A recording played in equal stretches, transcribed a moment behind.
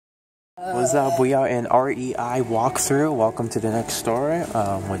What's up? We are in REI walkthrough. Welcome to the next store.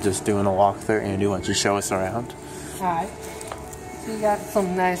 We're just doing a walkthrough. Andy, why don't you show us around? Alright. So you got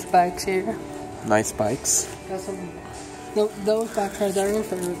some nice bikes here. Nice bikes. Got some. Those bikes right there are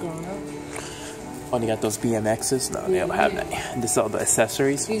for growing up. Oh, you got those BMXs? No, they don't have that. This is all the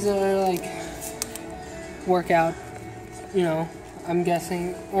accessories. These are like workout, you know, I'm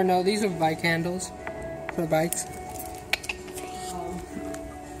guessing. Or no, these are bike handles for bikes.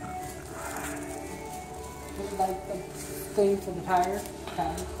 Like the thing for the tire,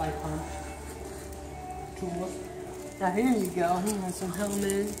 bike pump, tools. Now here you go. He has some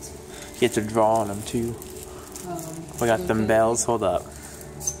helmets. You get to draw on them too. We got them bells. Hold up.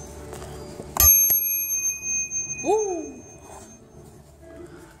 Ooh.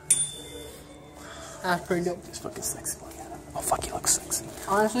 That's pretty dope. It's fucking sexy. Oh fuck, he looks sexy.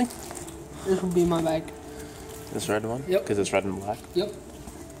 Honestly, this would be my bike. This red one? Yep. Because it's red and black. Yep.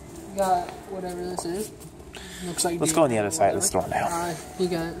 Got whatever this is. Looks like. Let's go on the other side of the store now. You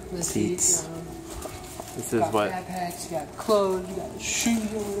got the seats. This is what. Backpacks. You got clothes. You got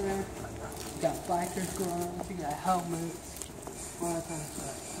shoes over there. You got bikers gloves. You got helmets. All that kind of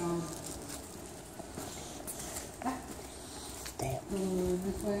stuff. Damn.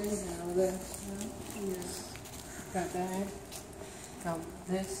 This way. Now this. Yeah. Got that. Got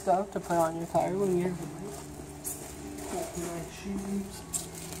this stuff to put on your tire when you're riding. Got nice shoes.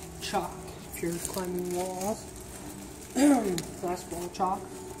 Chalk if you're climbing walls. That's wall chalk.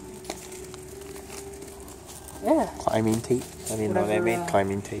 Yeah. Climbing tape. I didn't know they made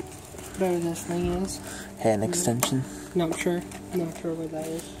climbing tape. Whatever this thing is. Hand extension. Not sure. Not sure what that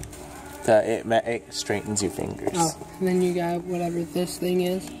is. It straightens your fingers. Oh, and then you got whatever this thing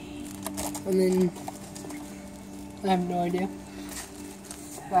is. And then I have no idea.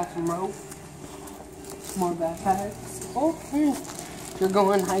 Got some rope. More backpacks. Oh, you're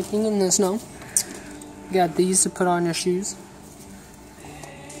going hiking in the snow. You got these to put on your shoes.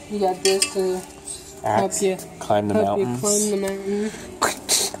 You got this to help you climb the mountains.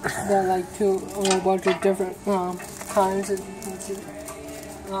 Got like a bunch of different kinds of.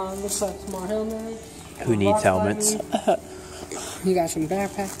 Looks like some more helmets. Who needs helmets? You got some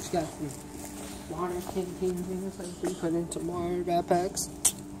backpacks. You got some water canteen things like we put in some water backpacks.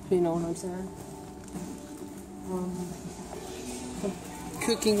 If you know what I'm saying. Some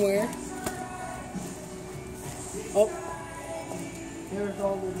cooking ware. Oh, there's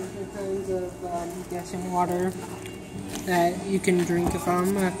all the different kinds of I'm guessing water that you can drink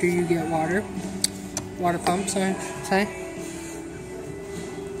from after you get water. Water pumps, I should say.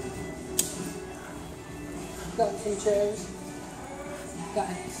 Got some chairs. Got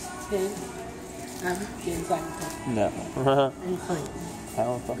a tent. Get inside the tent. No. And clean. I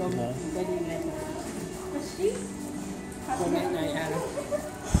don't fucking know. Go night-night, Adam.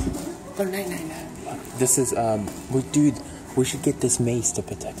 Go night-night, Adam. This is, dude, we should get this mace to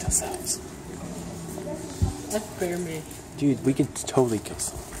protect ourselves. That's fair, man. Dude, we could totally kill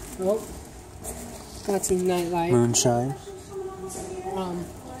someone. Oh. Got some nightlight. Moonshine.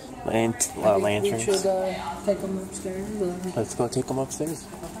 Lanterns. We should take them upstairs. Let's go take them upstairs.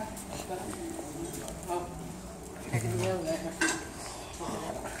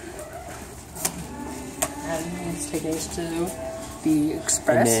 Adam needs to take us to the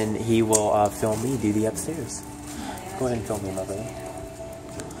express. And then he will film me do the upstairs. Go ahead and film me, my brother.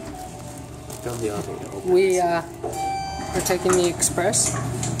 Film the elevator. We're taking the express.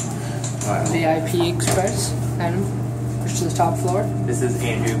 VIP express. Adam, push to the top floor. This is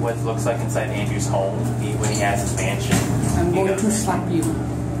Andrew, what it looks like inside Andrew's home when he has his mansion. I'm going to slap you.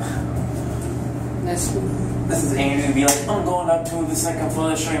 This is Andrew, be like, I'm going up to the second floor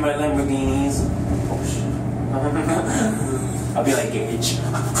to show you my Lamborghinis. Oh shit. I'll be like Gage.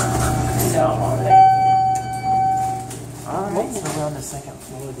 Alright, so we're on the second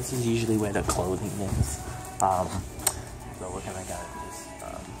floor. This is usually where the clothing is. So what can I got?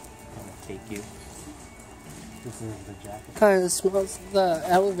 Just take you. This is the jacket. Kind of smells. The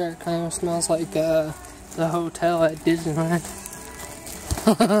elevator kind of smells like the hotel at Disneyland.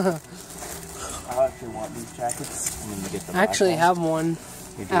 I actually want these jackets. I'm gonna get them. I actually have one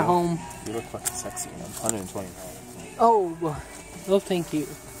at home. You look fucking sexy, man. $120. Oh, oh, thank you.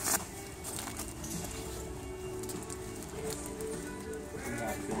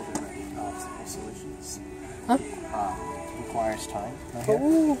 Huh? Requires time.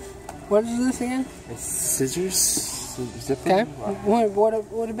 Oh, what is this again? It's scissors. Zipper. Okay.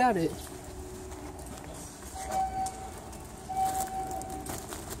 What about it?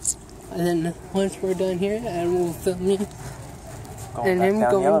 And then once we're done here, I will film you. Going back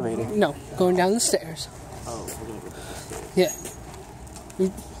down the elevator. No, going down the stairs. Oh, we're gonna go down the stairs. Yeah.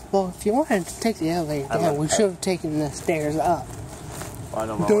 Well, if you wanted to take the elevator down, we should have taken the stairs up. Well, I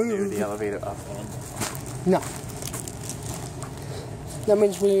don't want to do the elevator up and... No. That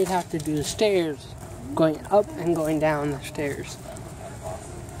means we would have to do the stairs, going up and going down the stairs.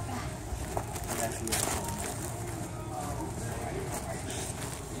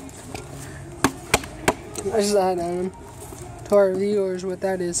 What's that, Adam? To our viewers, what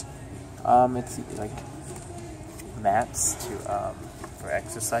that is? It's like mats to for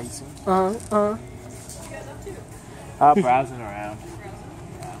exercising. Browsing around.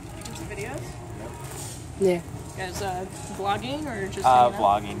 Making some videos? Yeah. You guys vlogging or just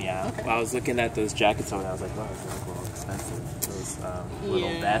Vlogging, yeah. Okay. I was looking at those jackets over there. I was like, wow, those are cool, expensive. Those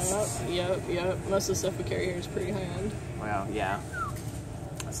little vests. Yep. Most of the stuff we carry here is pretty high end. Well, yeah.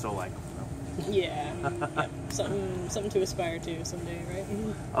 I still like them. Yeah. Yep. Something to aspire to someday, right?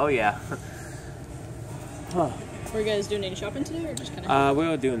 Oh, yeah. Were you guys doing any shopping today, or just kind of? We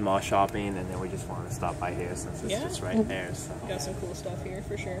were doing mall shopping, and then we just wanted to stop by here since it's just right there. So. Got some cool stuff here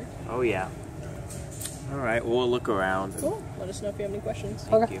for sure. Oh, yeah. All right, we'll look around. Cool. Let us know if you have any questions.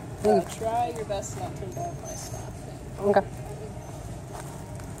 Thank you. Try your best not to involve my stuff. Okay.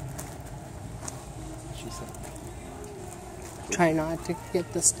 She said. Try not to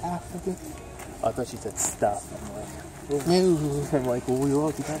get the staff with me. I thought she said stuff. I'm like, oh. No. I'm like, well, we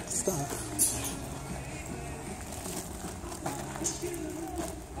already got the stuff.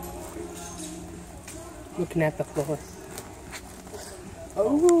 Looking at the floor.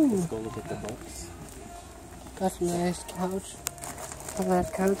 Oh. Let's go look at the books. Got some nice couch. A nice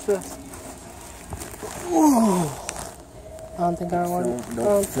couch. Whoa. I don't think I want to.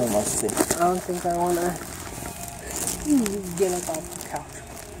 Don't film us sick. I don't think I want to get up off the couch.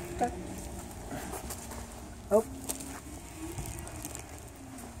 Okay. Oh.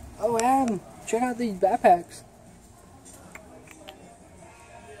 Oh, Adam, check out these backpacks.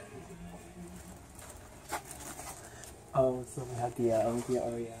 Oh, so we have the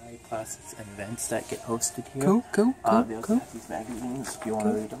REI classes and events that get hosted here. Cool. They also have these magazines if you want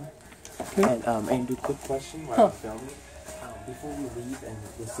to read them. And Andrew, quick question while I'm filming. Before we leave, and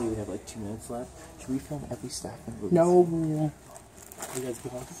let's say we have like 2 minutes left, should we film every staff member? No. You guys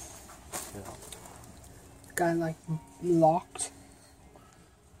good on this? No. Got like locked.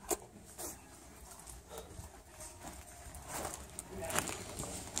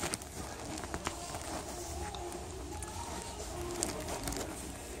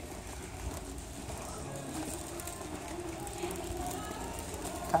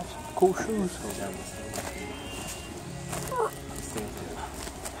 Got some cool shoes. Go down the stairs.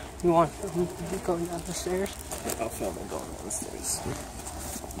 You want to go down the stairs? I'll film it going down the stairs.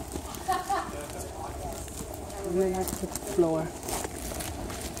 And then I hit the floor.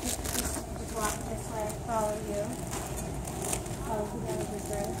 Just walk this way, follow you. Follow you down this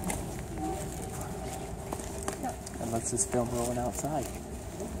road. And let's just film rolling outside.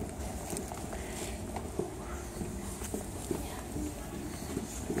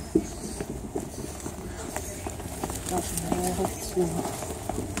 Got some nice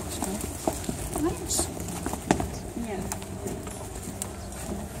Nice. Yeah.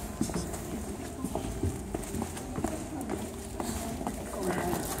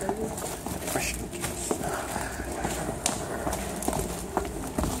 Fresh cookies.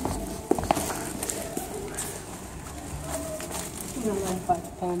 like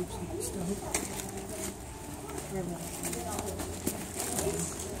 5 pumps and stuff.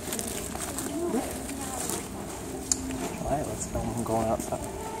 Alright, let's film them going outside.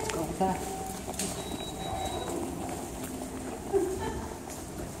 Let's go with that.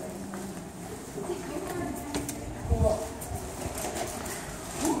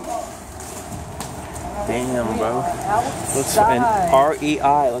 Damn, bro. Let's and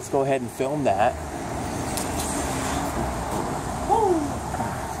REI. Let's go ahead and film that.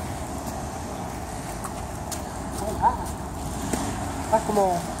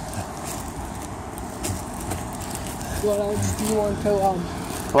 Whack-a-mole. What else do you want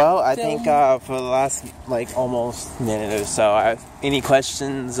to Well, I think for the last like almost minute or so, any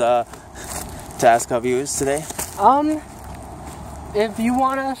questions to ask our viewers today? If you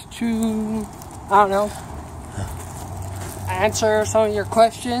want us to, I don't know, answer some of your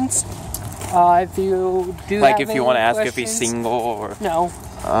questions, if you do like have if you want to ask questions, if he's single or no,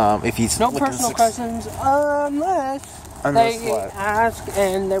 if he's no personal questions unless they what? ask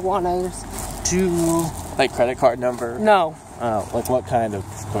and they want us to, like credit card number. no, Like what kind of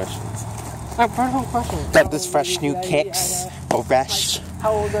questions? like personal questions. Got this fresh new kicks or fresh?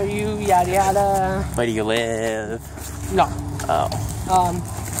 How old are you? Yada yada. Where do you live? No. Oh.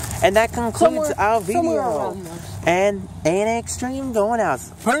 And that concludes our Somewhere video. around those. And Extreme going out.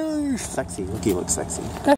 Sexy. Look, he looks sexy.